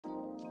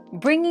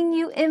bringing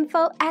you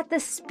info at the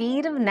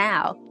speed of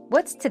now.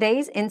 What's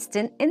today's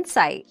instant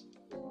insight?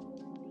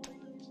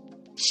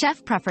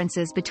 Chef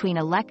preferences between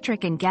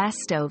electric and gas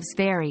stoves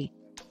vary,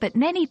 but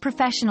many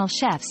professional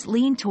chefs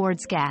lean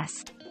towards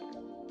gas.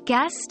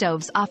 Gas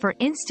stoves offer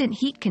instant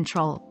heat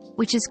control,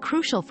 which is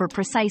crucial for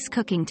precise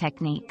cooking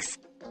techniques.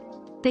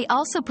 They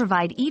also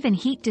provide even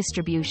heat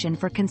distribution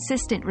for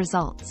consistent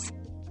results.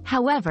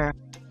 However,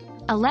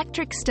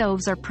 electric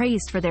stoves are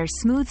praised for their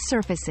smooth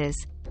surfaces,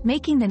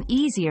 making them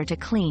easier to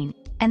clean,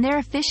 and their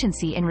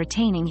efficiency in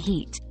retaining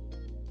heat.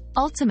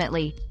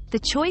 Ultimately, the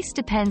choice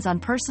depends on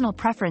personal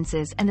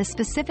preferences and the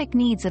specific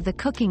needs of the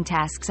cooking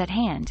tasks at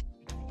hand.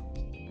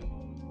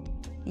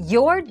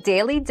 Your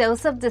daily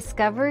dose of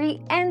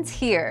discovery ends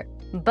here,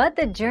 but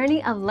the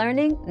journey of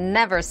learning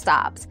never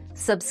stops.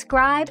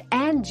 Subscribe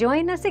and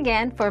join us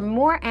again for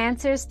more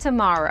answers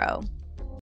tomorrow.